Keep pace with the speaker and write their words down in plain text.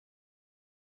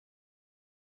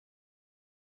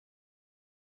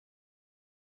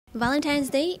Valentine's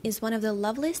Day is one of the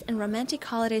loveliest and romantic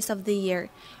holidays of the year,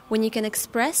 when you can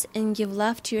express and give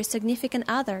love to your significant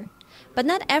other. But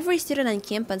not every student on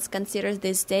campus considers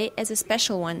this day as a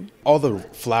special one. All the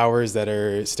flowers that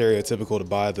are stereotypical to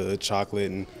buy, the chocolate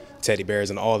and teddy bears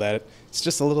and all that, it's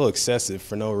just a little excessive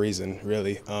for no reason,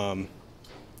 really.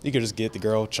 You could just get the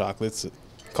girl chocolates,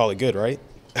 call it good, right?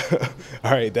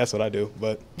 All right, that's what I do.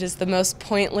 But just the most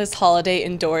pointless holiday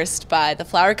endorsed by the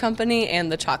flower company and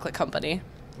the chocolate company.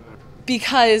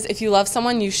 Because if you love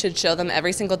someone, you should show them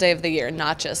every single day of the year,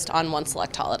 not just on one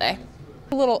select holiday.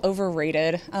 A little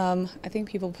overrated. I think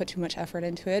people put too much effort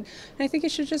into it. And I think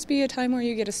it should just be a time where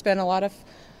you get to spend a lot of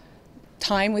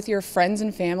time with your friends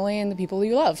and family and the people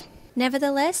you love.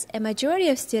 Nevertheless, a majority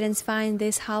of students find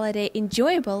this holiday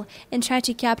enjoyable and try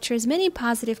to capture as many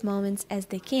positive moments as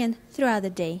they can throughout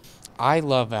the day. I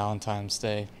love Valentine's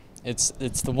Day. It's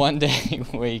the one day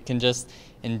where you can just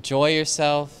enjoy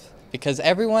yourself because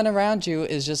everyone around you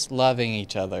is just loving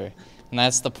each other, and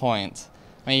that's the point.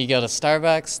 When you go to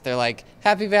Starbucks, they're like,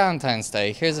 "Happy Valentine's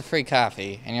Day, here's a free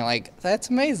coffee." And you're like, "That's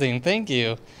amazing, thank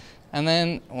you." And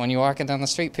then when you're walking down the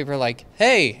street, people are like,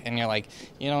 "Hey," and you're like,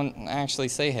 you don't actually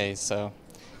say hey. So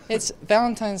it's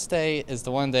Valentine's Day is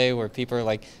the one day where people are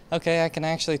like, okay, I can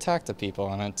actually talk to people,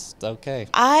 and it's okay.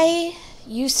 I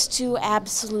used to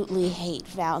absolutely hate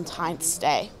Valentine's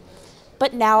Day,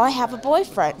 but now I have a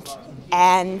boyfriend,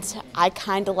 and I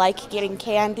kind of like getting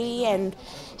candy and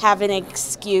have an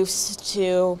excuse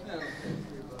to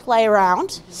play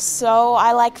around, so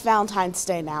I like Valentine's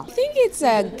Day now. I think it's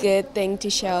a good thing to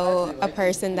show a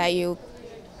person that you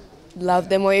love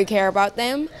them or you care about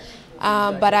them,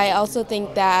 but I also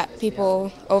think that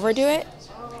people overdo it.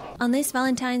 On this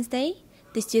Valentine's Day,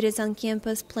 the students on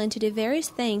campus plan to do various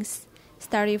things,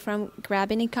 starting from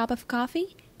grabbing a cup of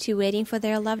coffee to waiting for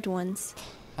their loved ones.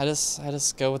 I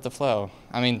just go with the flow.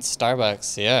 I mean,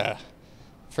 Starbucks, yeah.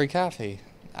 Free coffee.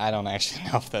 I don't actually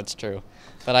know if that's true,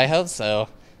 but I hope so.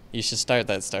 You should start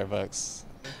that Starbucks.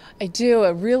 I do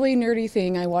a really nerdy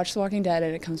thing. I watch The Walking Dead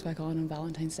and it comes back on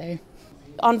Valentine's Day.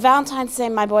 On Valentine's Day,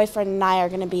 my boyfriend and I are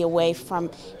going to be away from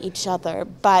each other,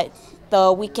 but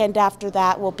the weekend after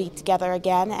that we'll be together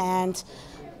again, and,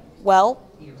 well,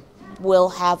 we'll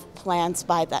have plans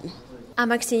by then. I'm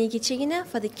Aksenia Kichigina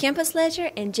for the Campus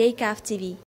Ledger and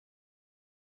JCAV-TV.